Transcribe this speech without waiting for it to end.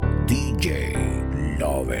DJ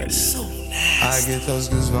Lobels. I get those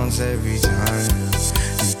goosebumps every time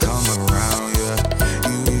you come around, yeah.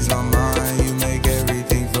 You ease my mind, you make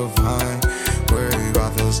everything feel fine. Worry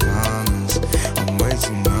about those comments, I'm way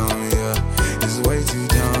too numb, yeah. It's way too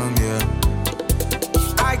dumb,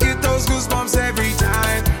 yeah. I get those goosebumps every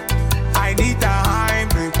time. I need the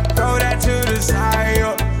Heimlich, throw that to the side,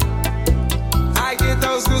 yeah. I get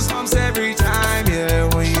those goosebumps every time, yeah.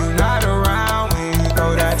 When you're not around me,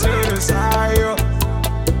 throw that to the side, yeah.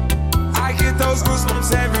 I get those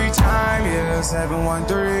goosebumps every time, yeah.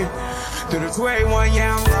 713 through the 281,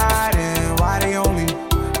 yeah, I'm riding. Why they on me?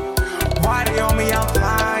 Why they on me? I'm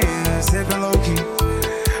flying, sipping low key.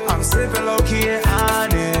 I'm sipping low key at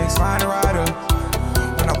Onyx, find a rider.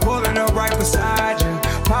 When I'm pulling up right beside you,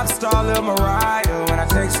 pop star Lil Mariah. When I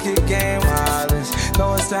text kick game wireless,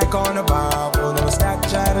 throw a stack on the Bible, no stack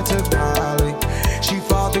chatter to Dolly. She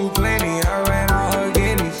fall through plenty, her and all her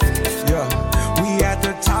guineas. Yeah, we at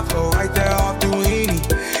the top floor, right there off Duini.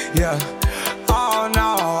 Yeah, oh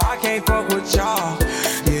no, I can't fuck with y'all.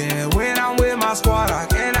 Yeah, when I'm with my squad, I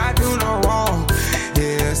cannot do no wrong.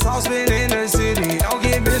 Yeah, saucepan in the city, don't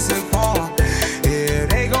get misinformed. Yeah,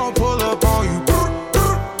 they gon' pull up on you.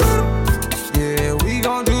 Yeah, we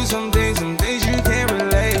gon' do some things you can't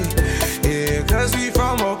relate. Yeah, cause we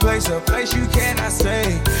from a place you cannot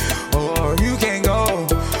stay. Or you can't go,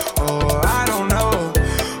 or I don't know,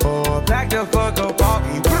 or back the fuck up off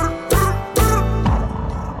me.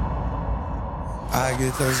 I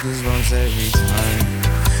get those goosebumps every time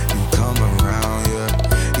you come around, yeah.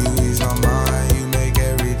 You ease my mind, you make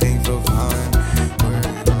everything feel fine.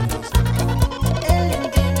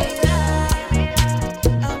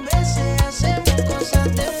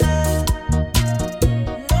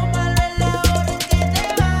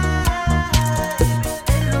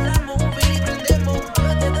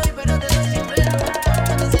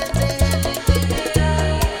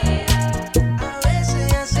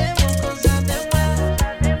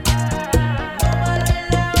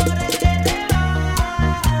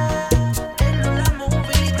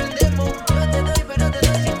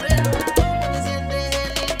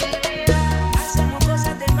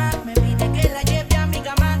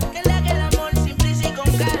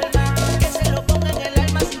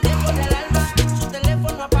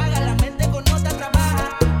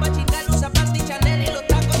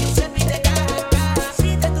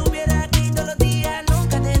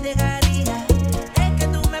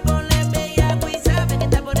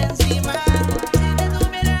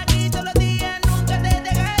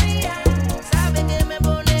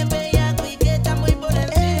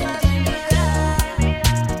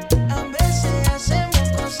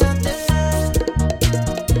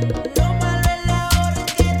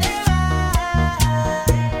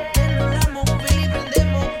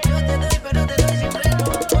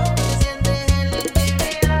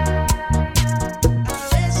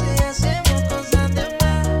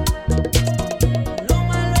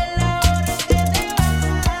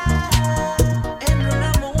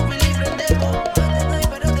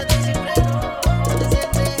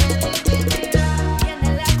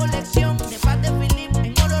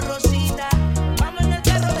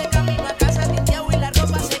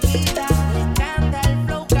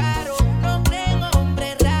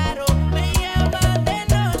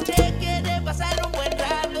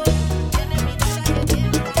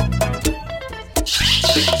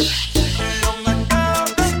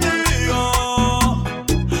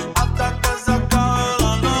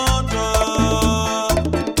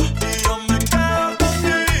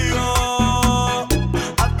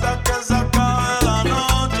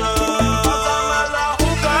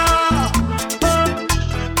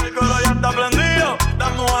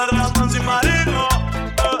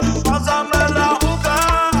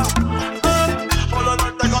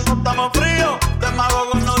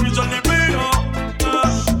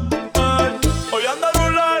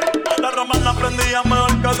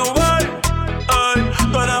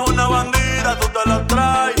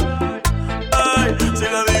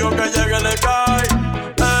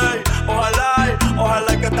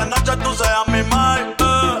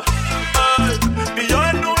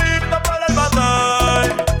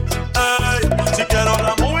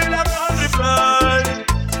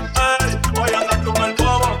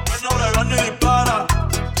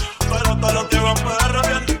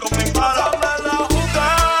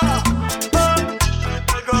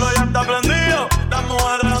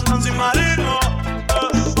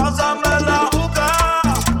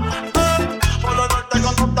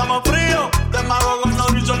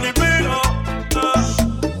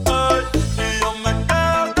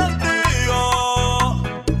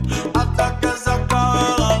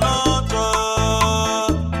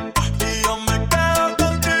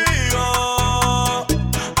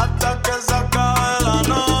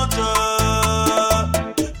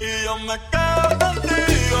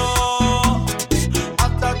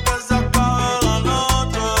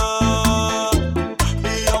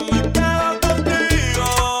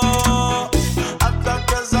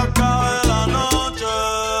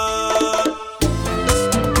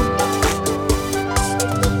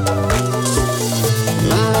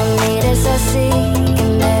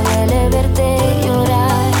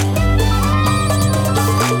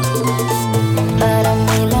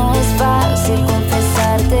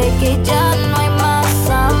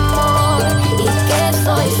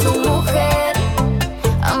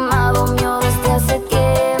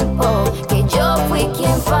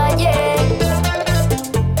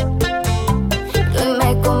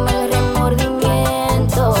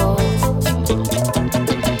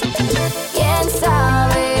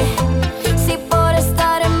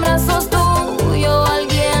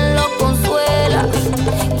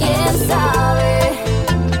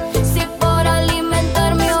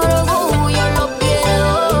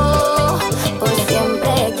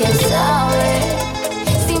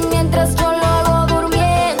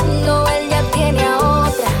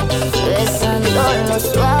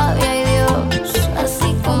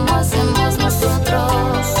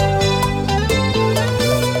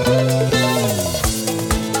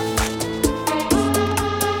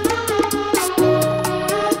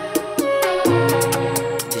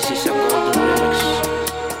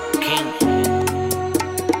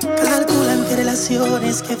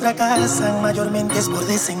 relaciones que fracasan mayormente es por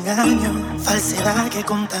desengaño, falsedad que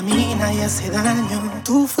contamina y hace daño.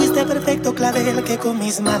 Tú fuiste perfecto clavel que con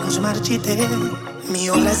mis manos marchité. Mi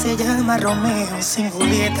obra se llama Romeo sin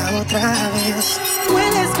Julieta otra vez.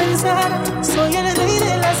 Puedes pensar, soy el rey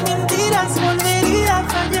de las mentiras, volvería a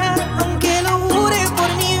fallar, aunque lo jure por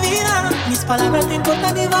mi vida. Mis palabras no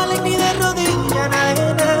importan ni valen ni de rodilla,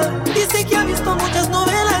 nada. Dice que ha visto muchas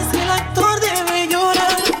novelas y el actor debe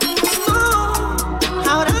llorar. No,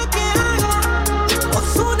 ¿ahora qué hago?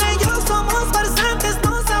 Ozuna y yo somos farsantes,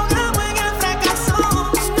 nos ahogamos en el fracaso.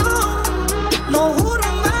 No, no juro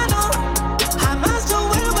en vano, jamás yo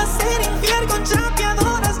vuelvo a ser infiel con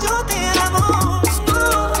chapeadoras, yo te amo.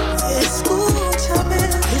 No, escúchame,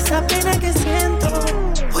 esa pena que siento.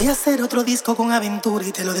 Voy a hacer otro disco con aventura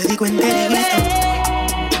y te lo dedico enterito.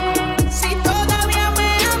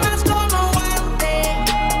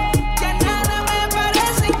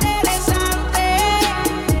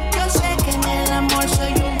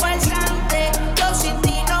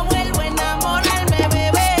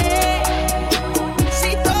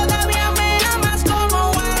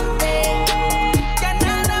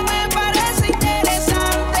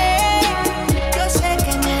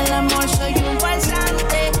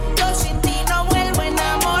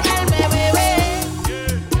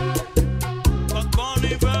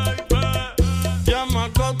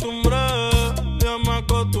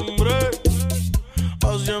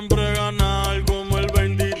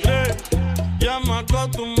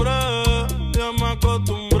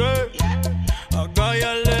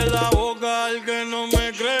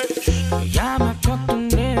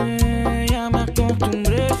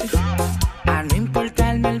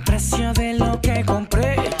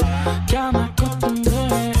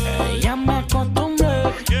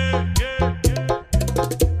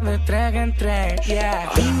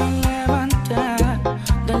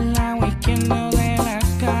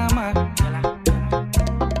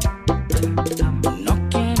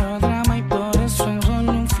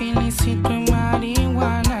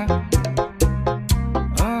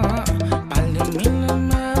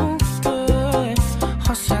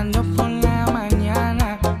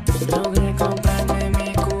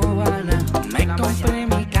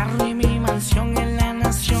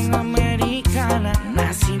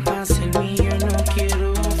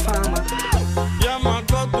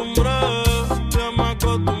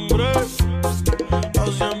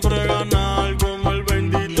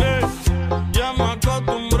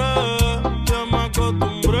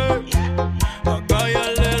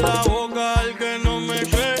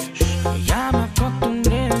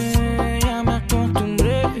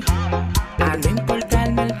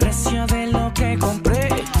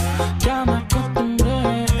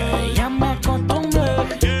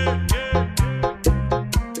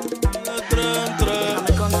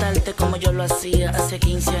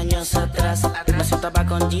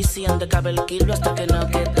 Hasta que no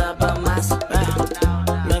quedaba más.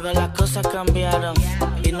 Luego las cosas cambiaron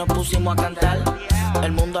y nos pusimos a cantar.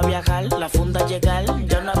 El mundo a viajar, la funda a llegar.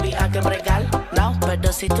 Yo no había que bregar, no.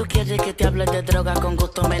 Pero si tú quieres que te hable de droga con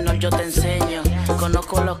gusto menor, yo te enseño.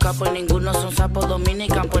 Conozco los capos y ninguno son sapos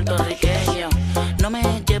dominicanos puertorriqueños. No me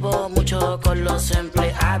llevo mucho con los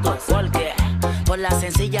empleados porque por la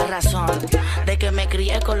sencilla razón de que me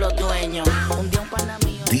crié con los dueños. Un día un pana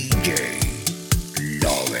mío DJLOBELSD.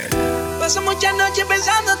 Paso muchas noches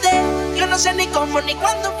pensándote, yo no sé ni cómo ni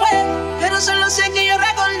cuándo fue, pero solo sé que yo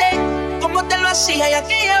recordé cómo te lo hacía y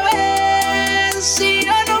aquella vez. Si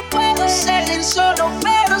yo no puedo seguir solo,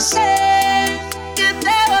 pero sé que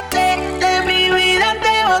te boté, de mi vida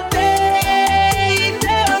te boté, y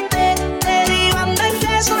te boté, te di banda y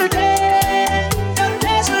te solté, yo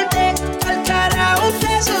te solté, al carajo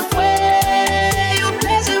usted se fue, y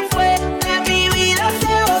usted se fue, de mi vida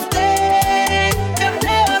te boté, yo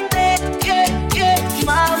te boté,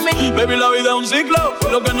 mami. Baby, la vida es un ciclo,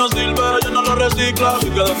 lo que no sirve yo no lo reciclo. Así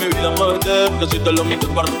que de mi vida muévete, que si te lo miento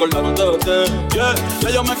para recordar no te boté. Yeah, ya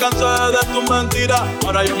yo me cansé de tus mentiras,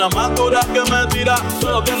 ahora hay una más dura que me tira.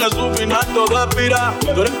 Todo tiene su final, todo expira.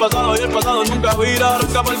 Tú eres pasado y el pasado nunca vira.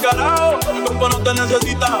 Arranca por el carajo, mi cuerpo no te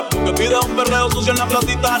necesita. Lo que pide es un perreo sucio en la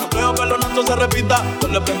platita. No creo que lo nuestro se repita. Yo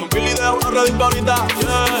le pongo un pil y dejo una redispa ahorita.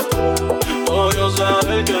 Yeah, oh, yo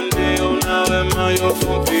saber que en ti una vez más yo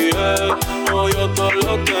confié. Oh, yo todo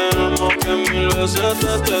lo tenemos que mil veces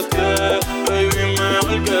te testé. Baby,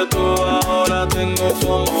 mejor que tú ahora tengo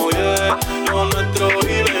como yeah. Lo nuestro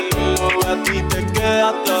y venimos, a ti te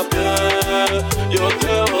quedaste a pie. Yo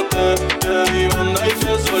te boté, te di banda y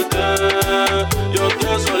te solté. Yo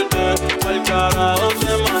te solté, al carajo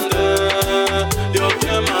te mandé. Yo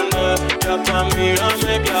te mandé, que a tu amiga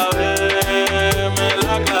me clavé. Me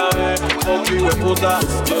la clavé, oh, cosa.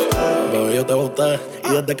 Bebé, yo te boté.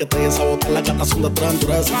 Y desde que te di esa bota, las gatas son de 3 en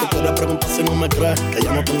 3. Si te quería preguntar si no me crees, que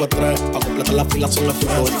ya no tengo estrés. Pa' completar la fila son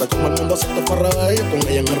estrés. Viste como el mundo se te fue al revés. Yo con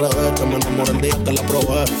ella en RD, que me enamoré el día que la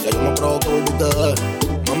probé. Ya yo no creo que volviste de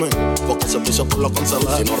mami, porque ese servicio tú lo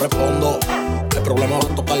cancelé. Si no respondo, el problema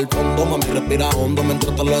va a tocar el fondo. Mami, respira hondo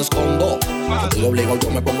mientras te lo escondo. Contigo obligado yo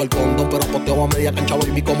me pongo el fondo, pero poteo a media cancha,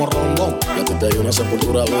 baby, como rondo. Y a ti te dio una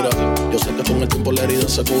sepultura dura. Yo sé que con el tiempo la herida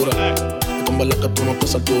se cura. Y con verdad que tú no te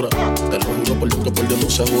saturas. Te lo juro por Dios que por Dios no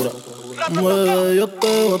se jura. Mueve, yo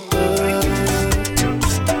te boté.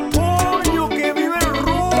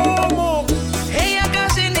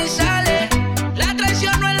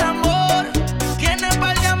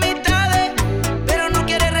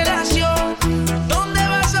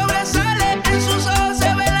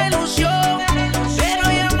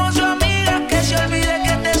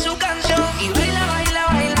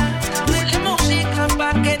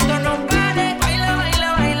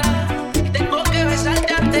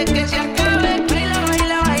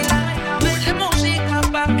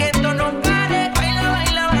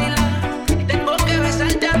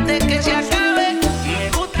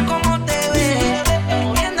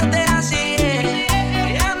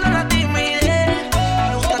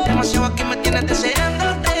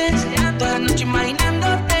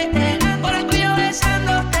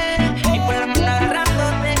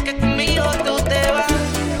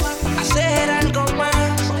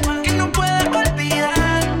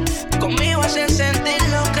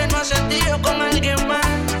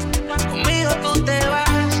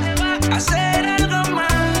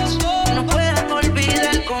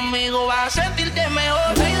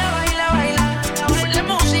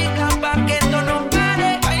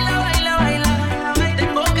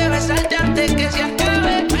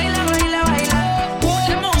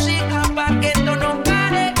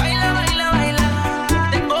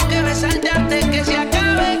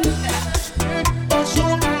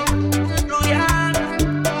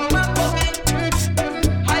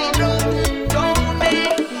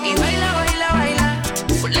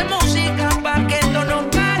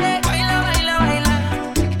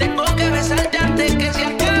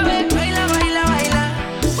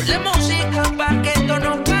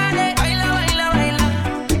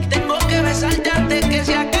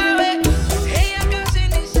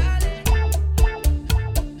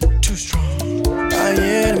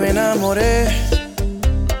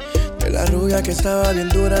 Que estaba bien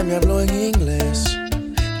dura, me habló en inglés,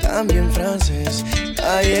 también francés.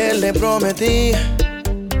 Ayer le prometí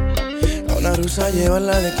a una rusa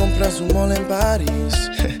llevarla de compras un mall en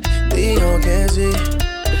París. Dijo que sí.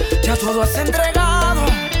 Ya todo has entregado,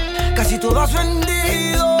 casi todo has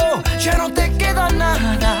vendido. Ya no te queda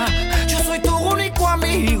nada, yo soy tu único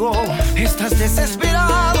amigo. Estás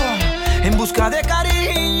desesperado en busca de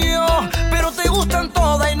cariño, pero te gustan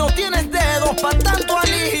todas y no tienes dedos para tanto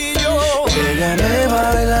anillo. Ella me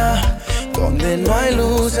baila donde no hay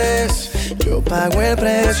luces, yo pago el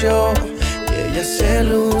precio y ella se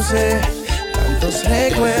luce. Tantos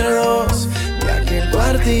recuerdos de aquel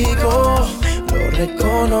cuartico, lo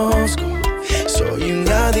reconozco, soy un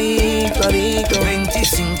adicto, adicto.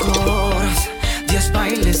 25 horas, 10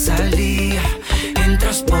 bailes al día,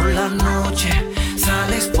 entras por la noche,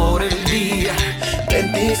 sales por el día.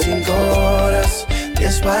 25 horas,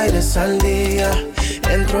 10 bailes al día,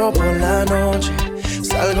 entro por la noche,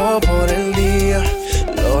 salgo por el día.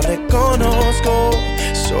 Lo reconozco,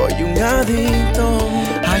 soy un adicto.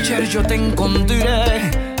 Ayer yo te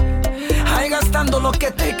encontré ahí gastando lo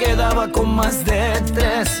que te quedaba con más de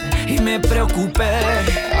 3 y me preocupé.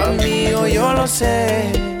 Amigo, yo lo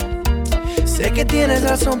sé, sé que tienes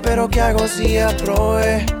razón, pero ¿qué hago si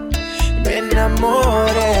aprobé? Me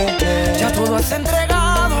enamoré. Ya todo has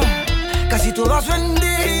entregado, casi todo has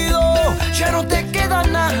vendido. Ya no te queda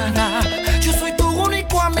nada, yo soy tu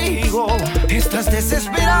único amigo. Estás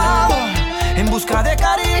desesperado en busca de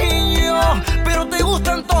cariño, pero te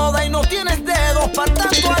gustan todas y no tienes dedos para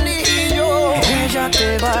tanto anillo. Ella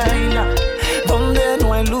te baila donde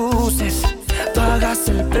no hay luces, pagas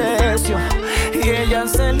el precio y ella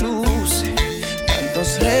se luce.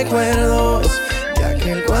 Tantos recuerdos de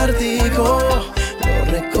aquel cuartico, lo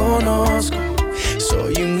reconozco,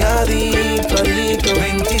 soy un adicto, adicto.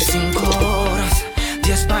 25 horas,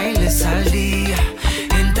 10 bailes al día,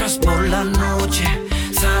 entras por la noche,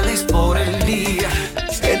 sales por el día.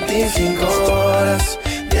 25 horas,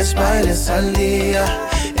 10 bailes al día,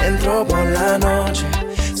 entro por la noche,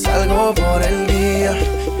 salgo por el día.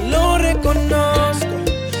 Lo reconozco,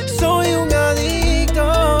 soy un adicto.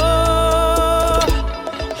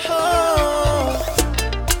 Oh.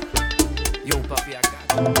 Yo, papi, acá.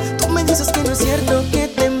 Tú me dices que no es cierto, que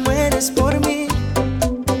te mueres por mí,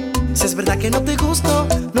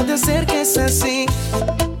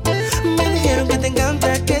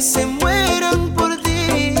 que se mueran por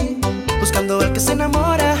ti, buscando al que se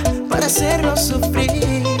enamora para hacerlo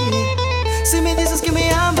sufrir. Si me dices que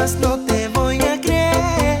me amas, no te voy a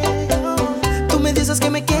creer. Tú me dices que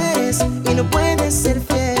me quieres y no puedes ser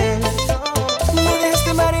fiel. Me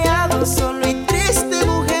dejaste mareado, solo y triste,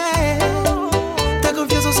 mujer. Te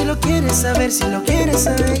confieso si lo quieres saber, si lo quieres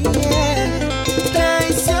saber.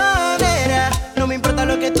 Traicionera, no me importa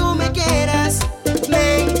lo que tú me quieras.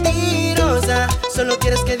 Mentirosa, solo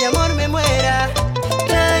quieres que de amor me muera.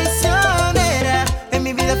 Traicionera, en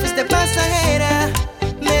mi vida fuiste pasajera.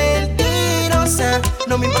 Mentirosa,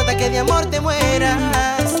 no me importa que de amor te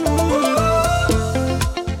mueras.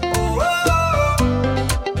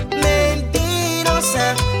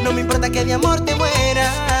 Mentirosa, no me importa que de amor te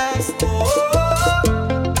mueras.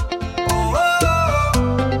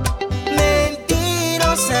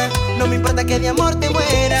 Mentirosa, no me importa que de amor te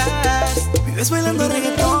mueras. Vives bailando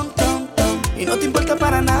reggaetón, y no te importa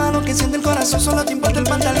para nada lo que siente el corazón, solo te importa el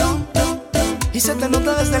pantalón. Y se te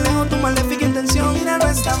nota desde lejos tu maléfica intención. Mira, no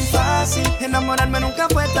es tan fácil, enamorarme nunca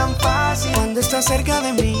fue tan fácil. Cuando estás cerca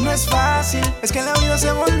de mí no es fácil, es que la vida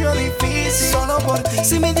se volvió difícil solo por ti.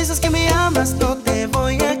 Si me dices que me amas, no te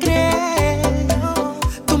voy a creer.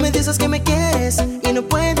 Tú me dices que me quieres y no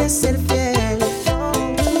puedes ser fiel.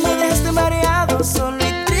 Me dejaste mareado, solo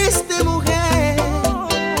y triste, mujer.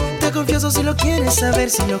 Te confieso si lo quieres saber,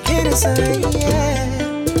 si lo quieres saber.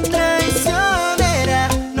 Traicionera,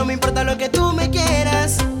 no me importa lo que tú me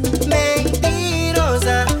quieras.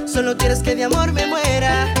 Mentirosa, solo quieres que de amor me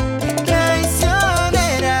muera.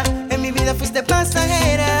 Traicionera, en mi vida fuiste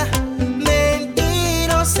pasajera.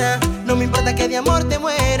 Mentirosa, no me importa que de amor te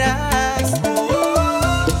mueras.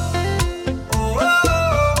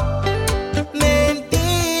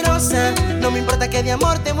 Mentirosa, no me importa que de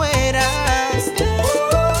amor te mueras.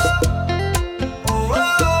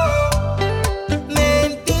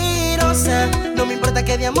 Mentirosa, no me importa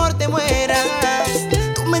que de amor te mueras.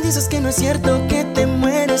 Tú me dices que no es cierto que te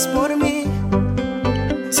mueres por mí.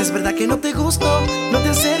 Si es verdad que no te gusto, no te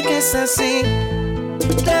acerques así.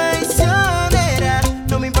 Traicionera,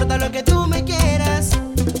 no me importa lo que tú me quieras.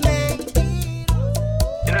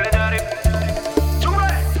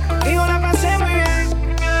 Y yo la pasé muy bien,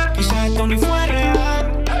 quizás esto ni fue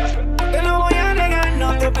real. Te lo voy a negar,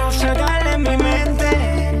 no te puedo sacar de mi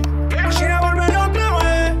mente. Quisiera volver otra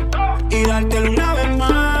vez y dártelo una vez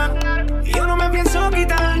más. Y yo no me pienso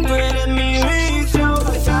quitar, tú eres mi vicio.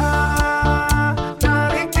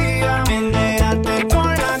 Adictiva, me dejaste con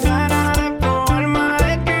la gana de probar más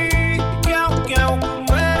de ti.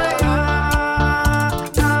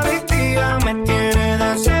 Adictiva, me tiene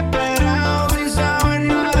desesperado sin saber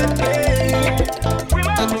nada de ti.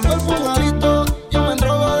 Tu cuerpo un adicto, yo me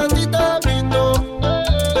drogo de ti, te brindo.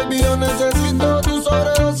 Baby, yo necesito tu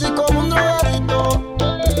sobredosis como un drogadicto.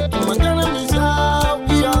 Tú me tienes viciado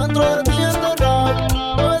y adentro de ti enterrado.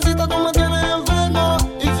 Bebecita, tú me tienes enfermo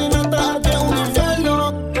y si no estás aquí es un infierno.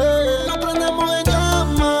 Nos prendemos en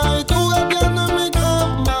llama y tú gateando en mi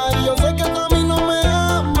cama. Y yo sé que tú a mí no me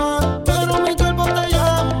amas, pero mi cuerpo te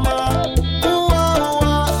llama.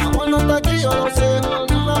 Amor no está aquí, yo lo sé.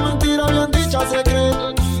 Una mentira bien dicha se cree.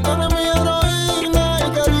 Tú eres mi heroína y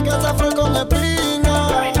que rica esa fue con espina.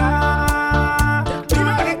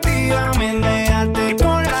 Adictiva, me dejaste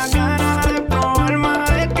con la gana de probar más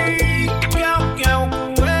de ti.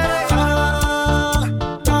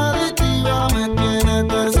 Adictiva, me tienes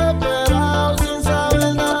desesperado sin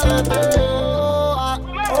saber nada de ti.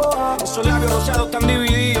 Esos labios rosados están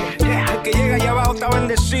divididos. El que llega allá abajo está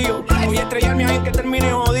bendecido. Voy a estrellarme ahí que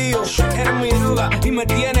termine jodido. Eres mi droga y me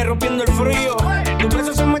tiene rompiendo el frío. Tus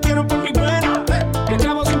besos se metieron por mi pena. Te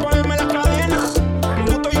clavo sin ponerme las cadenas. Un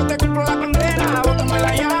gusto yo te compro la condena. Bótame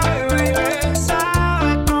la llave, baby.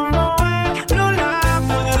 Sabes cómo es, no la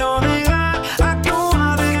puedo negar.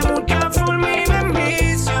 Actúa de mucha forma y me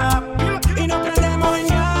envicia. Y nos prendemos en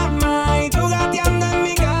llama y tú gateando en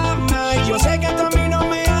mi cama. Y yo sé que tú a mí no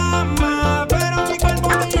me amas, pero mi cuerpo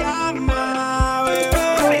te llama,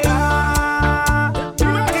 bebé.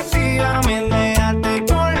 Adictiva, me dejaste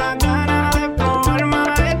con la gana de probar.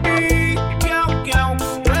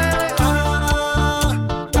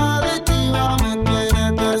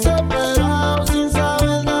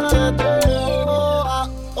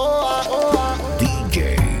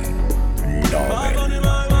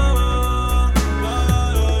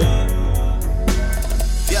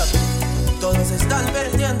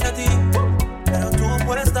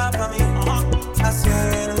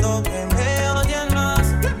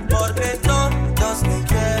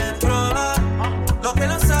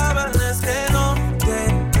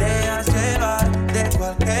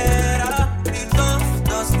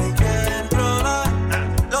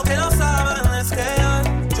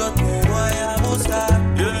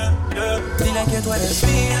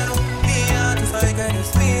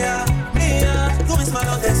 eres mía, mía, tú misma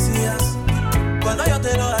lo decías cuando yo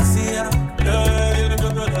te lo hacía. Dile que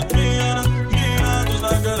tú eres mía, mía, tú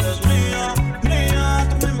sabes que eres mía, mía,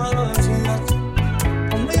 tú misma lo decías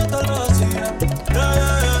cuando yo te lo hacía.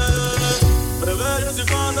 Bebé, yo soy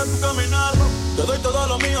fan de tu caminar, te doy todo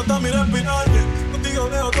lo mío hasta mi respirar. Contigo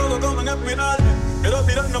veo todo como en espiral, quiero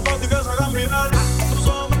tirarnos fotos y que se hagan viral. Tus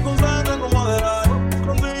ojos me concentran como de rayo,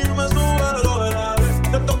 contigo me sube de lo veral.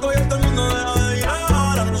 Te toco y todo el mundo deja de ir.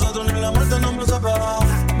 Ahora nosotros ni la muerte nos separa.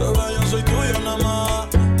 Bebé, yo soy tuyo nada más,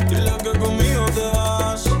 dile que conmigo te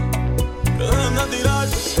vas, que dejen de tirar,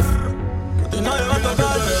 que a ti nadie va a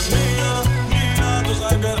tocar. Tú eres mía, mía, tú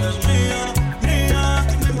sabes que eres mía, mía,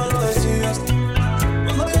 tú misma lo decías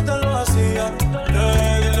cuando yo te lo hacía.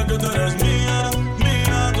 Dile que tú eres mía,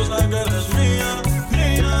 mía, tú sabes que eres mía,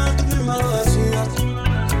 mía, tú misma lo decías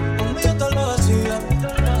cuando yo te lo hacía.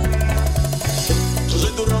 Yo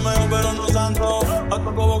soy tu Romeo pero no santo,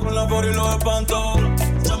 ataco con la por y los espanto.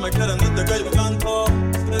 Ya me quieren desde que yo canto,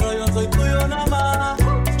 pero yo soy tuyo nada más.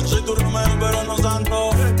 Yo soy tu Romeo pero no santo,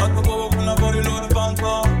 ataco con la por y los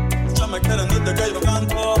espanto. Ya me quieren desde que yo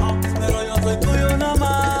canto, pero yo soy tuyo nada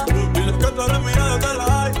más. Dile que tú eres mía desde la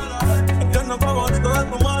high, el tierno favorito de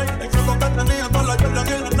tu mind. Incluso que tenía con la Jordan y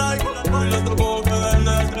la Nike. Dile tú que dejen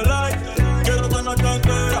de darte like, quiero esta noche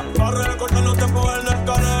entera para recortar los tiempos en la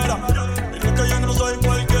escalera. Dile que yo no soy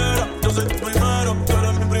cualquiera, yo soy tu primero, tú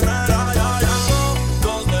eres mi primera.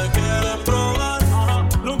 Todos te quieren probar,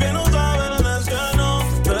 lo que no saben es que no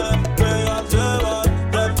te dejas llevar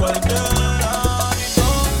de cualquiera. Y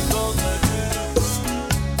todos te quieren probar.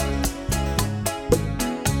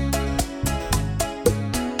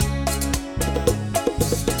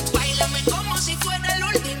 Báilame como si fuera la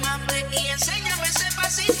última vez y enséñame ese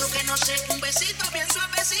pasito que no sé, un besito bien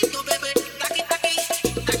suavecito, bebé. Taqui, taqui,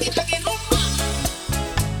 taqui, taqui, rumba.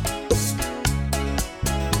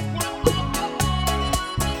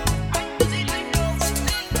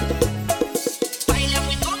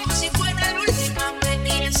 Báilame como si fuera la última vez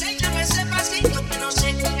y enséñame ese pasito que no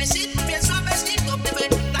sé, un besito bien suavecito, bebé.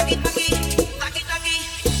 Taqui, taqui, taqui, taqui,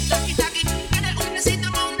 taqui, taqui. Tienes un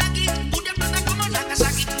besito con un taqui, una plata como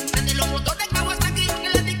Nagasaki. Prende los motores que hago hasta aquí, que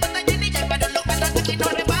la disco está llena y ya para los cantantes aquí no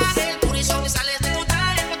rebaje. El turismo que sale de tu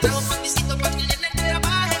traje, me trago panticito para que llene el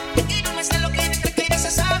trabaje. Es que yo me sé lo que eres, que ya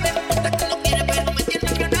se sabe. Hasta que no quiere, pero me tiene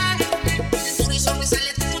espionaje. El turismo que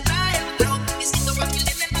sale de tu traje, me trago panticito para que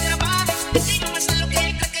llene el trabaje. Es que yo me sé lo que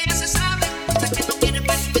eres, que ya se sabe. Hasta que no quiere,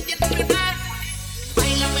 pero me tiene espionaje.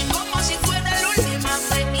 Bailame como si fuera la última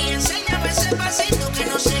vez y enséñame ese pasito que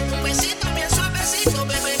no sé, un besito bien suavecito,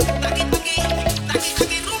 bebé. Taqui, taqui, taqui,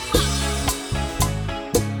 taqui, rumba.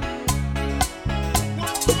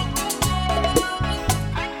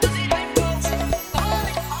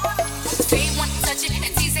 Say you want to touch it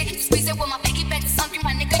and tease it, squeeze it with my piggyback or something,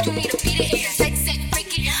 my nigga, you need to beat it. Sex it,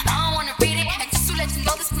 freak it, I don't wanna read it. And just to let you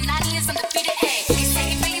know, this Punani is undefeated. Hey, they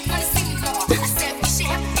say you really wanna see me more. I said we should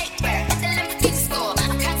have a date where at the Lamborghini store.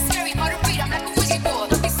 I'm kinda scary, hard to read, I'm like a wizard boy.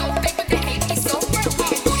 Don't be so fake, but they hate me so real.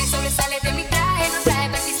 Por eso le sale de mi traje, no trae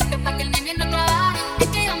panticito pa' que el nene no trabaje. Es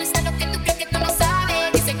que yo me sé lo que tú crees que tú no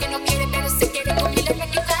sabes. Dice que no quiere, pero se quiere conmigo en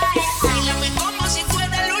equipaje. Bailame como si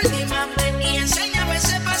fuera la última vez y enséñame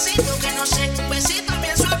ese pasito que no sé, un besito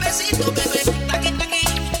bien suavecito, bebé. Taqui, taqui,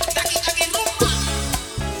 taqui, taqui, rumba.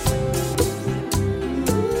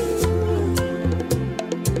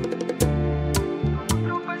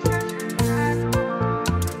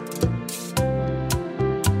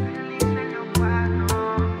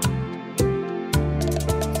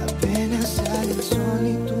 Apenas sale el sol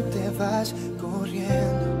y tú te vas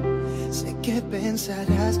corriendo. Sé que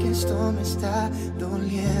pensarás que esto me está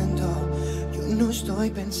doliendo. Yo no estoy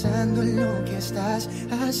pensando en lo que estás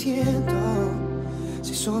haciendo.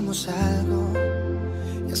 Si somos algo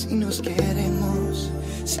y así nos queremos.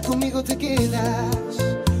 Si conmigo te quedas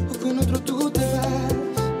o con otro tú te vas,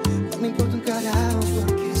 no me importa un carajo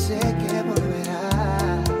porque sé que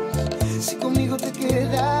volverás. Si conmigo te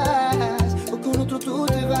quedas o con otro tú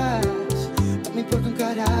te vas, no me importa un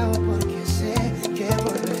carajo porque sé que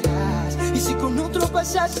volverás. Y si con otro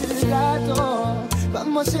pasas el rato,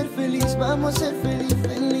 vamos a ser feliz,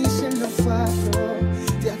 felices los cuatro.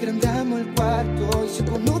 Te agrandamos el cuarto. Y si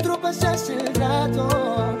con otro pasas el rato,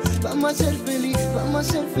 vamos a ser feliz,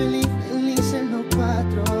 felices los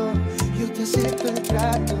cuatro. Yo te acepto el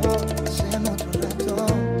trato, hacemos otro rato,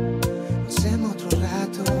 hacemos otro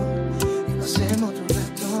rato, hacemos otro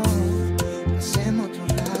rato, hacemos otro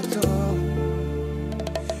rato.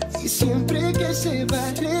 Y siempre que se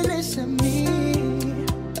va regresa a mí,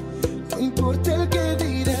 no importa el que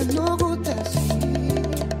dirá, no gusta así.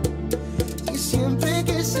 Y siempre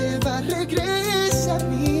que se va regresa a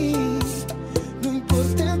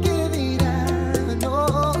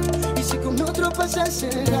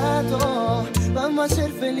rato. Vamos a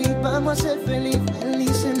ser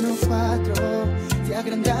felices los cuatro. Te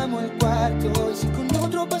agrandamos el cuarto. Si con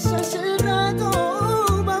otro pasas el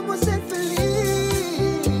rato, vamos a ser felices.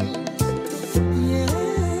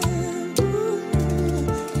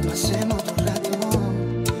 Pasemos otro rato.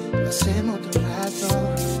 Pasemos otro rato.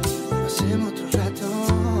 Pasemos otro rato.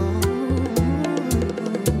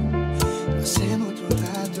 Pasemos otro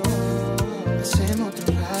rato. Pasemos otro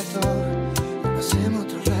rato. Pasemos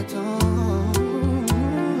otro rato.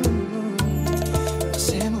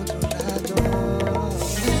 Pasemos otro rato.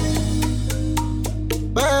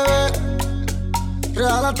 Bebé,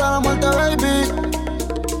 real hasta la muerte, baby.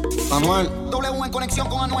 Manuel. W en conexión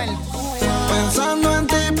con Anuel. Pensando en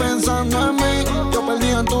ti, pensando en mí, yo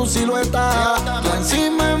perdido en tu silueta. Tú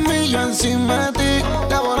encima de mí, yo encima de ti,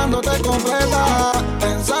 devorándote completa.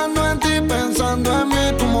 Pensando en ti, pensando en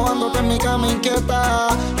mí, tú mojándote en mi cama inquieta.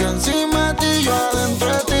 Yo encima de ti, yo adentro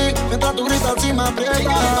de ti, mientras tú gritas y me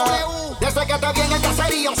aprietas. Desde que te vi en el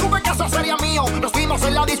caserío, supe que eso sería mío. Nos vimos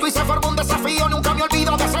en la disco y se formó un desafío. Nunca me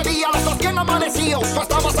olvido de ese día, los dos bien amanecidos. Tú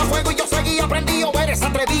estabas a fuego y yo seguía prendido. Eres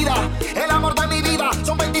atrevida, el amor de mi vida.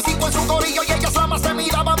 Son 25 en su corillo y ella es la más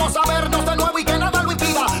temida. Vamos a vernos de nuevo y que nada lo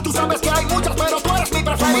impida. Tú sabes que hay muchas, pero tú eres mi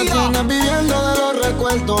preferida. Tú me tienes viviendo de los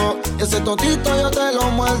recuerdos. Ese totito yo te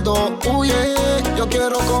lo muerdo. Yo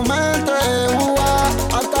quiero comerte,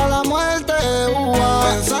 hasta la muerte,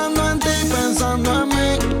 Pensando en ti, pensando en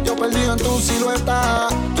mí, yo perdido en tu silueta.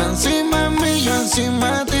 Tú encima de mí, yo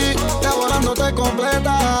encima de ti, devorándote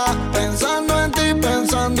completa. Pensando en ti,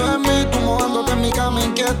 pensando en mí, tú mojándote en mi cama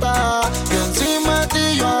inquieta. Yo encima de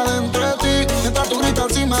ti, yo adentro de ti, mientras tú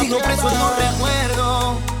gritas y me sigo preso en los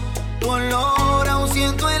recuerdos, tu olor aún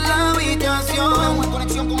siento en la habitación. En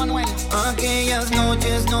conexión con Manuel. Aquellas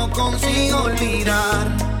noches no consigo olvidar.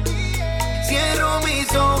 Cierro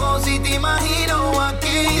mis ojos y te imagino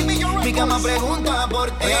aquí. Mi cama pregunta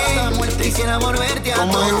por ti. Quisiera volverte a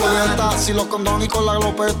como tocar. Julieta, si los condones con la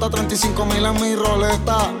glopeta, 35,000 en mi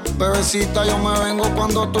roleta. Bebecita, yo me vengo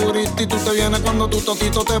cuando tú gritas y tú te vienes cuando tu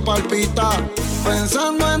totito te palpita.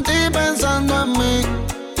 Pensando en ti, pensando en mí,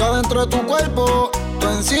 yo adentro de tu cuerpo. Tú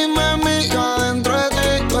encima de mí, yo adentro de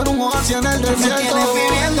ti. Tú eres un oasis en el desierto. Me tienes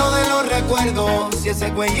viviendo de los recuerdos. Si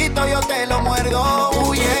ese cuellito yo te lo muerdo,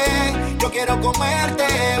 yo quiero comerte,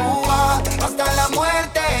 hasta la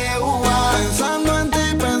muerte, Pensando en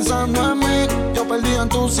ti, pensando en mí, yo perdido en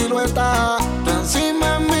tu silueta. Tú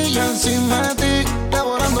encima de mí, yo encima de ti,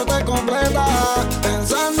 devorándote completa.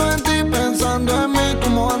 Pensando en ti, pensando en mí, tú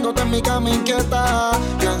mojándote en mi cama inquieta.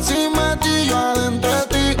 Yo encima de ti, yo adentro de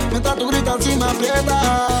ti, mientras tú gritas y me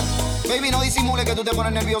aprietas. Baby, no disimule que tú te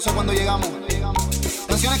pones nervioso cuando llegamos.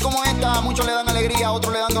 Canciones como esta, a muchos le dan alegría, a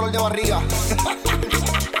otros le dan dolor de barriga.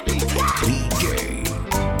 DJ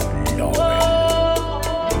Lobel.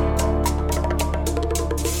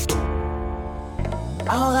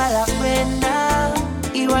 Ahoga la pena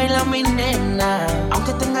y baila mi nena,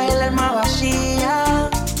 aunque tengas el alma vacía.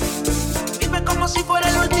 Vive como si fuera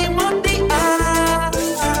el último día.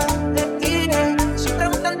 Si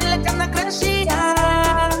preguntan, dile que anda crecida,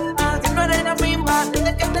 que no eres la misma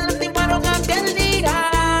desde que te lastimaron aquel día.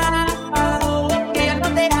 Que ya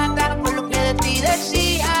no te hagas por lo que de ti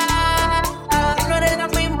decía. Que no eres la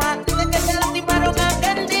misma desde que te lastimaron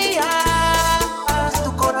aquel día.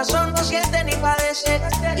 Tu corazón no siente ni padece,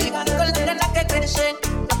 y con la que crece.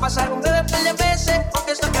 Ya pasaron bebé par de veces,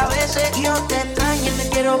 porque eso que a veces yo te extraño y te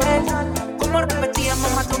quiero ver. Como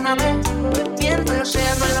repetíamos más de una vez, viendo el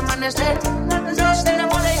océano al amanecer. No se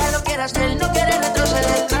enamore, ya lo quieras hacer, no quieres retroceder.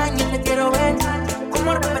 Extraño y te quiero ver.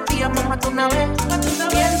 Como repetíamos más de una vez,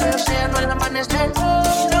 viendo el océano al amanecer.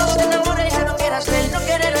 No se enamore, ya lo quieras hacer, no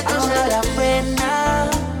quieres retroceder. Ahora la pena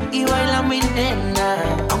y baila mi nena,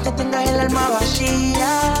 aunque tengas el alma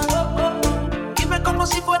vacía. Vive como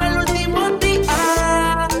si fuera el último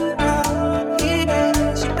día.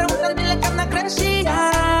 Si preguntan, dile que anda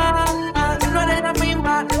crecida, que no eres la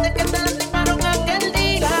misma desde que te lastimaron aquel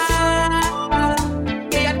día.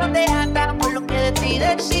 Que ya no te anda por lo que de ti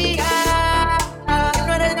decía. Que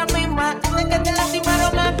no eres la misma desde que te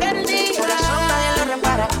lastimaron aquel día. Corazón nadie lo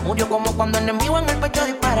repara, murió como cuando el enemigo en el pecho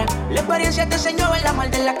dispara. La experiencia te enseñó a ver la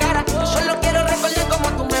mal de la cara. Yo solo quiero recordar cómo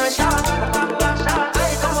tú me besabas.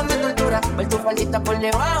 Ay, cómo me tortura ver tu faldita por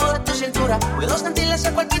debajo de tu cintura. Puedo sentirle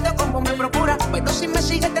ese cuerpito como me procura, pero si me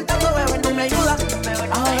sigue tentando, bebé, no me ayuda.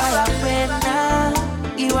 Ahora la pena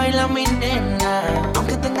y baila mi nena,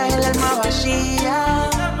 aunque tengas el alma vacía.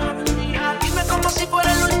 Dime como si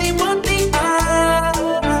fuera el último día.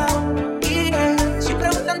 Si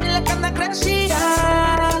preguntan, dile que anda crecida,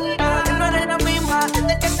 que no eres la misma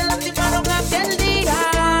desde que te lastimaron aquel día.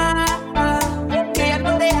 Que ya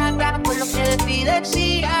no te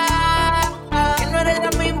decía que no eres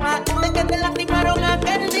la misma desde que te lastimaron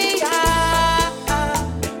aquel día.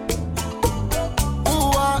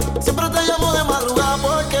 Siempre te llamo de madrugada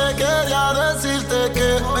porque quería decirte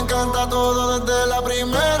que me encanta todo desde la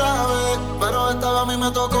primera vez, pero esta vez a mí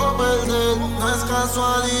me tocó perder. No es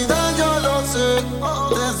casualidad, yo lo sé,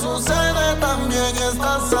 te sucede también,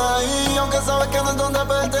 estás ahí, aunque sabes que no es donde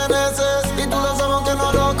perteneces y tú lo sabes aunque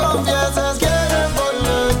no lo confieses. Quieres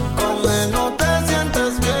volver, con él no te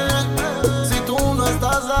sientes bien, si tú no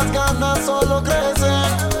estás las ganas solo crecen.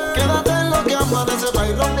 Quédate en lo que amanece pa'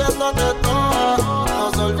 ir rompiéndote toda.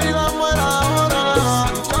 Nos olvidamos el ahora.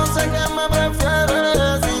 Yo sé que me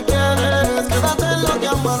prefieres si quieres. Quédate en lo que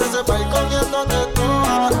amanece pa' ir comiéndote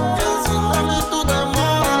toda. Que sin de mí tú te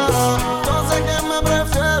moras. Yo sé que me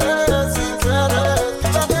prefieres si quieres.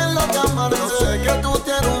 Quédate en lo que amanece. Yo sé que tú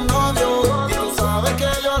tienes un novio y tú sabes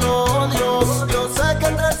que yo lo odio. Yo sé que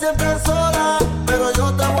te sientes sola, pero yo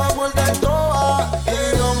te voy a volver toda.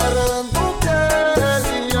 Y yo me redento.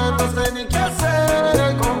 No sé ni qué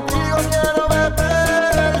hacer, contigo quiero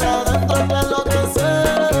beber, y adentro te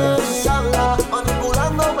enloquecer. Y habla,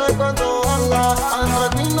 manipulándome cuando habla, adentro de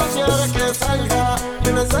ti no quieres que salga,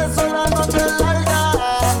 tienes eso en la noche larga.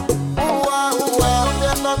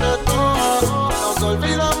 Rompiéndote todo, nos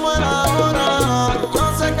olvidamos el ahora. Yo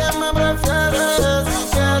sé que me prefieres, si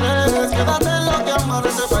quieres, quédate en lo que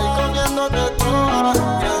amanece pa' ir comiéndote todo,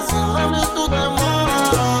 que sin de mí tú te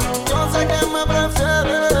moras. Yo sé que me prefieres.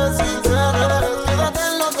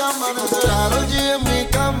 Karol G en mi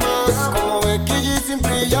cama, como Becky G sin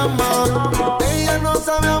pijama. Ella no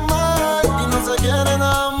sabe amar y no se quiere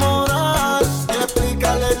enamorar. Y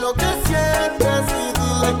explícale lo que sientes y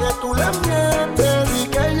dile que tú le mientes y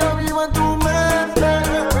que yo vivo en tu mente.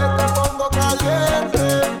 Que te pongo caliente,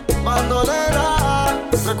 bandolera,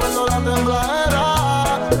 recuerdo la tembladera.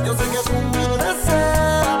 Yo sé que tú me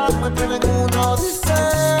deseas, me tienes una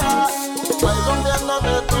odisea. Voy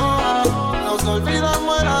rompiéndote todo, nos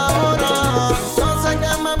olvidamos el ahora. Yo sé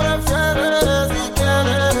que me prefieres si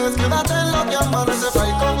quieres. Quédate en lo que amanece pa'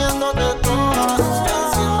 ir comiéndote toda. Que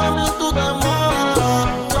encima de mí tú te moras.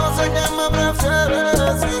 Yo sé que me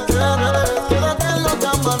prefieres si quieres. Quédate en lo que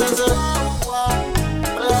amanece.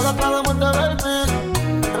 Regálate a la muerte, baby.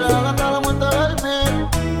 Regálate a la muerte, baby.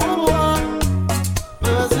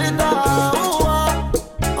 Bebecita,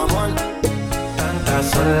 amor. Tantas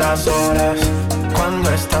son las horas cuando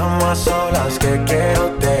estamos a solas que quiero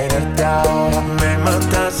tenerte ahora. Me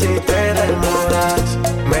matas y te demoras.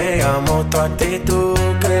 Me amo tu actitud,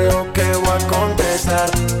 creo que voy a contestar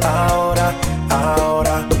ahora,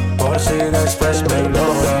 ahora, por si después me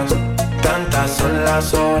ignoras. Tantas son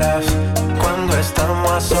las horas cuando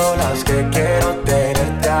estamos a solas que quiero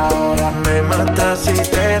tenerte ahora. Me matas y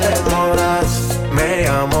te demoras. Me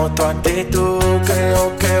amo tu actitud,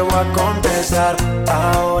 creo que voy a contestar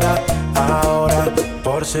ahora, ahora,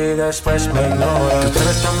 por si después me ignoras. Tú te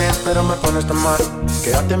ves tan bien, pero me pones tan mal.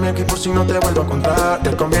 Quédate en mi equipo si no te vuelvo a encontrar.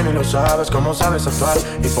 Te conviene y lo sabes, cómo sabes actuar.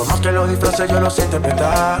 Y por más que lo disfraces, yo lo sé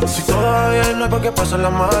interpretar. Si todo va bien, no hay por qué pasarla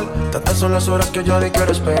mal. Tantas son las horas que yo ni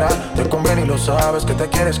quiero esperar. Te conviene y lo sabes, que te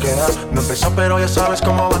quieres quedar. No empezó, pero ya sabes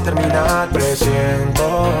cómo va a terminar.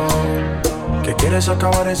 Presiento que quieres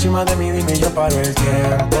acabar encima de mí, dime y yo paro el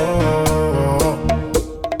tiempo.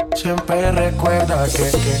 Siempre recuerda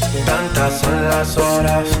que tantas son las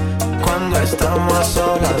horas cuando estamos a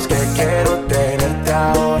solas que quiero tenerte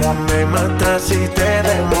ahora. Me matas y te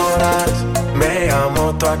demoras. Me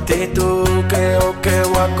amo tu actitud, creo que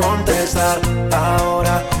voy a contestar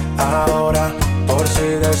ahora, ahora, por si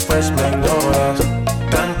después me ignoras.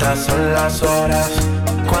 Tantas son las horas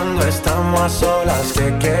cuando estamos a solas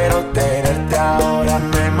que quiero tenerte ahora.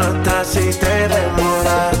 Me matas y te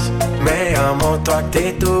demoras. Me amo tu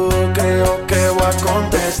actitud, creo que voy a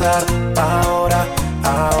contestar ahora,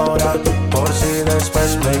 ahora, por si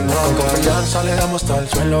después me ignoras. Con confianza le damos hasta el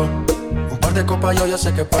suelo. Un par de copas yo ya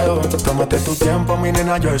sé que puedo. Tómate tu tiempo, mi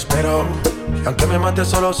nena, yo espero. Y aunque me mates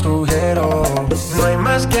solo sugiero. No hay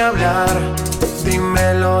más que hablar,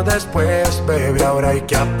 dímelo después, baby. Ahora hay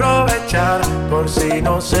que aprovechar por si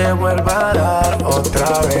no se vuelva a dar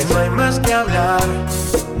otra vez. No hay más que hablar,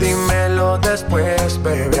 dímelo después,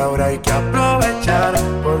 baby. Ahora hay que aprovechar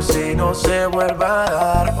por si no se vuelva a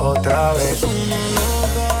dar otra vez.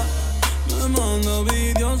 Me manda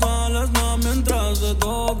videos a las más mientras se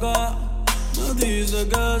toca. Me dice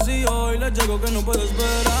que si hoy le llego que no puede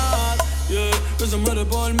esperar. Yeah, que se muere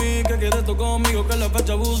por mí, que quiere esto conmigo, que la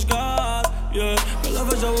fecha a buscar. Yeah, que la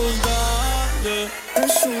fecha a buscar. Yeah.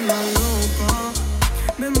 Es una loca.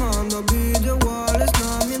 Me manda video a la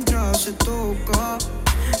snap mientras se toca.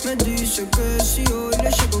 Me dice que si hoy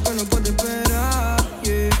le llego que no puede esperar.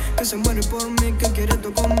 se muere por mí, que quiere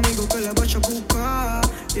todo conmigo, que la vaya a buscar,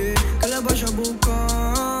 yeah, que la vaya a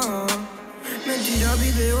buscar. Me tira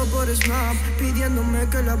video por Snap, pidiéndome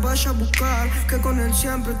que la vaya a buscar, que con él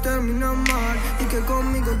siempre termina mal y que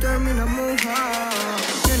conmigo termina mojar.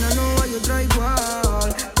 Llena, no hay otra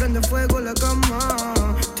igual, prende fuego la cama,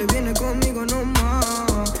 te viene conmigo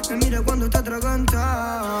nomás, me mira cuando está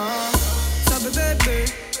atragantada. Sabe, bebé,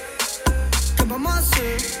 ¿qué vamos a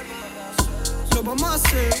hacer? Lo vamos a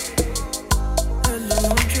hacer en la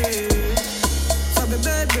noche. Sabe,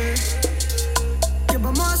 bebé, ¿qué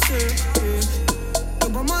vamos a hacer? Lo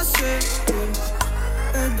vamos a hacer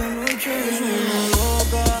esta noche. Es una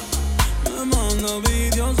loca, me manda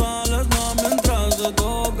videos a las no mientras se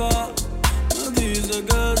toca. Me dice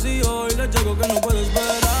que si hoy le llego que no puede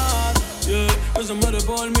esperar, yeah, que se muere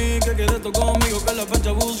por mí, que quiere todo conmigo, que la fecha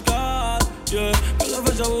a buscar, yeah, que la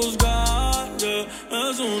fecha a buscar, yeah.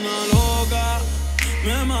 Es una loca,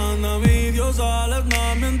 me manda videos a las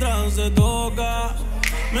no mientras se toca.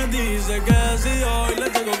 Me dice que si hoy le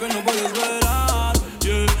llego que no puede esperar,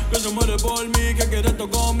 yeah, que se muere por mí, que quiere todo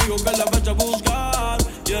conmigo, que la fecha a buscar,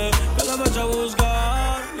 yeah, que la fecha a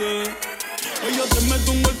buscar, yeah. Hoy yo te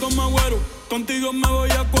meto un gol como agüero, contigo me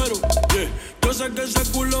voy a cuero, yeah. Yo sé que ese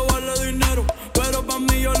culo vale dinero, pero pa'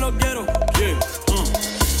 mí yo lo quiero, yeah.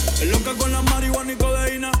 Es loca con la marihuana y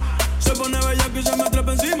codeína, se pone bellaco y se me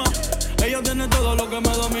trepa encima. Ella tiene todo lo que me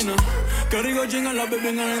domina, que rico chinga la baby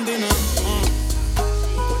en Argentina.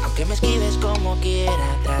 Aunque me esquives como quiera,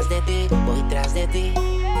 tras de ti, voy tras de ti.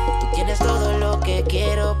 Tú tienes todo lo que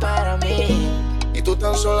quiero para mí. Y tú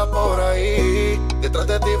tan sola por ahí, detrás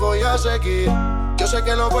de ti voy a seguir. Yo sé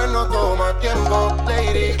que lo bueno toma tiempo,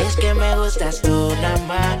 lady. Es que me gustas tú nada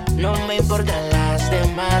más, no me importan las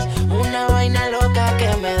demás. Una vaina loca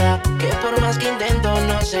que me da, que por más que intento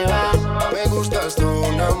no se va. Me gustas tú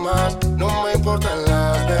nada más, no me importan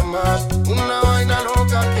las demás. Una vaina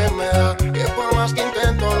loca que me da, que por más que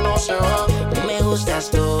intento no se va. Me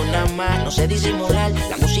gustas tú nada más, no sé disimular.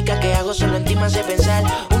 La música que hago solo en ti me hace pensar.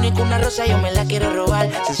 Único una rosa yo me la quiero robar.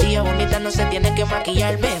 Sencilla, bonita, no se tiene que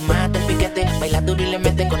maquillar. Me mata el piquete, baila duro y le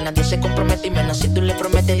mete. Con nadie se compromete y menos si tú le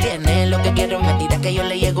prometes. Tiene lo que quiero, mentira que yo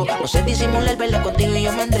le llego. No sé disimular, baila contigo y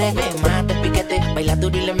yo me entrego. Me mata el piquete, baila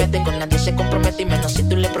duro y le mete. Con nadie se compromete y menos si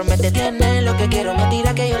tú le prometes. Tiene lo que quiero,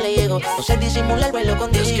 mentira que yo le llego. No sé disimular, bailo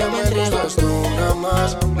contigo y yo me entrego. Es que me gustas tú nada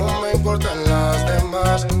más, no me importan las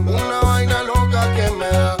demás. Una vaina loca que me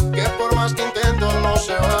da, que por más que intento no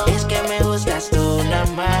se va. Es que me gustas tú nada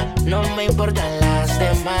más, no me importan las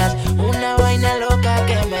demás. Una vaina loca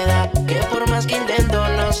que me da, que por más que intento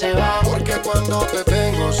no se va. Porque cuando te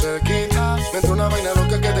tengo cerquita, me entra una vaina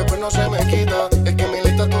loca que después no se me quita. Es que en mi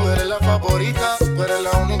lista tú eres la favorita, tú eres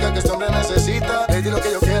la única que este hombre necesita. Le di lo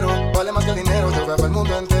que yo quiero, vale más que el dinero. Yo viajo el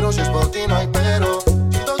mundo entero, si es por ti no hay pero.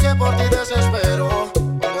 Siento que por ti desespero,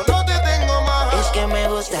 cuando no te tengo más. Es que me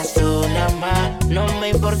gustas tú nada más, no me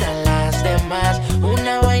importan las demás.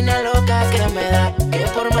 Una vaina loca que me da, que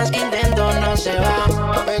por más que intento no se va.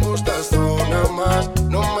 Me gustas tú nada más,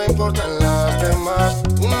 no me importan las demás.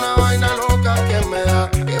 Una vaina loca que me da,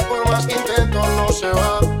 que por más que intento no se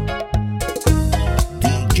va.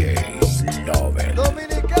 DJLOBELSD,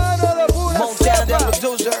 Dominicano de pura Montana cepa.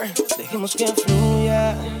 producer. Dejemos que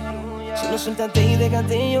fluya. Solo suéltate y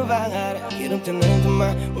déjate llevar. Quiero tenerte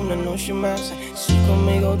más, una noche más. Si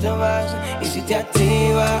conmigo te vas y si te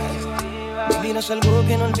activas, vivirás algo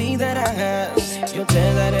que no olvidarás. Yo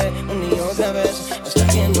te daré una y otra vez hasta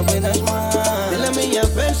que no puedas más. De la mía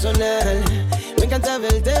personal, me encanta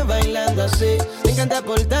verte bailando así. Me encanta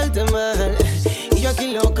portarte mal y yo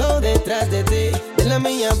aquí loco detrás de ti. De la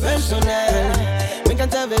mía personal, me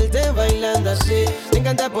encanta verte bailando así. Me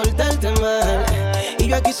encanta portarte mal y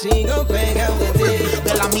yo aquí sigo pegado de ti.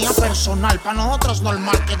 De la mía personal, pa' nosotros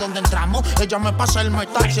normal que donde entramos, ella me pasa el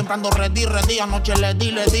metal. Siempre ando ready, anoche le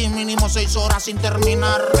di mínimo 6 horas sin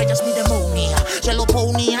terminar. Ella es mi demonia, se lo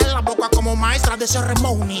ponía en la boca como maestra de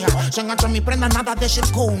ceremonia. Se engancha en mi prenda, nada de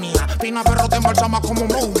circonia. Pina perro te embalsama como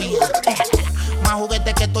momia. Más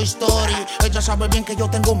juguete que Toy Story. Ella sabe bien que yo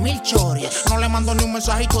tengo 1000 chories. No le mando ni un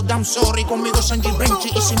mensajito de I'm sorry. Conmigo es Angie Benchi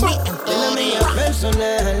y sin mí en De la mía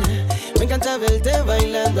personal, me encanta verte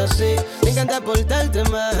bailando así. Me encanta portarte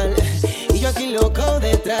mal y yo aquí loco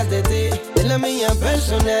detrás de ti. De la mía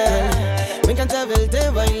personal, me encanta verte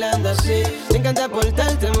bailando así. Me encanta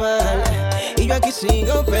portarte mal y yo aquí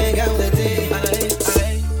sigo pegado de ti. Ay,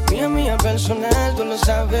 ay. Mía personal, tú lo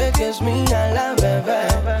sabes que es mía la bebé.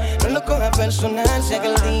 No lo cojas personal, sé que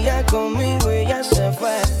el día conmigo ella se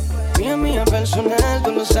fue. Mía personal,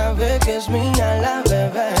 tú lo sabes que es mía la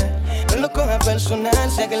bebé. No lo coja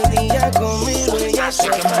personal, sé que el día conmigo ella se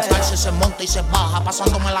va. Sé que montarse se monta y se baja,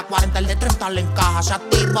 pasándome la 40, el de 30 le encaja, se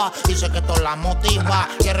activa, dice que esto la motiva.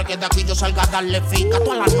 Quiere que de aquí yo salga a darle fica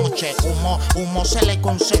toda la noche. Humo se le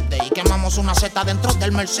concede y quemamos una seta dentro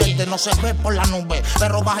del Mercedes. No se ve por la nube,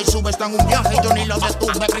 pero baja y sube, está en un viaje y yo ni lo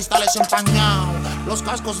detuve. Cristales empañados, los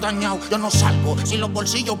cascos dañados, yo no salgo sin los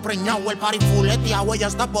bolsillos preñados. El party fuleteado, ella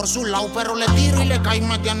está por su lado, pero le tiro y le cae y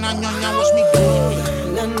me tiene añoñado. Es mi baby.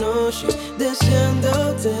 La noche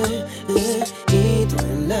deseándote y tú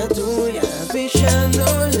en la tuya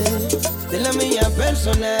pichándole de la mía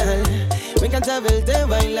personal. Me encanta verte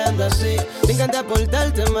bailando así, me encanta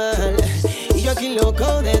portarte mal y yo aquí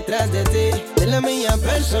loco detrás de ti, de la mía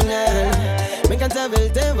personal. Me encanta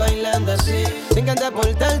verte bailando así, me encanta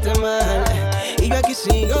portarte mal y yo aquí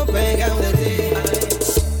sigo pegado de ti.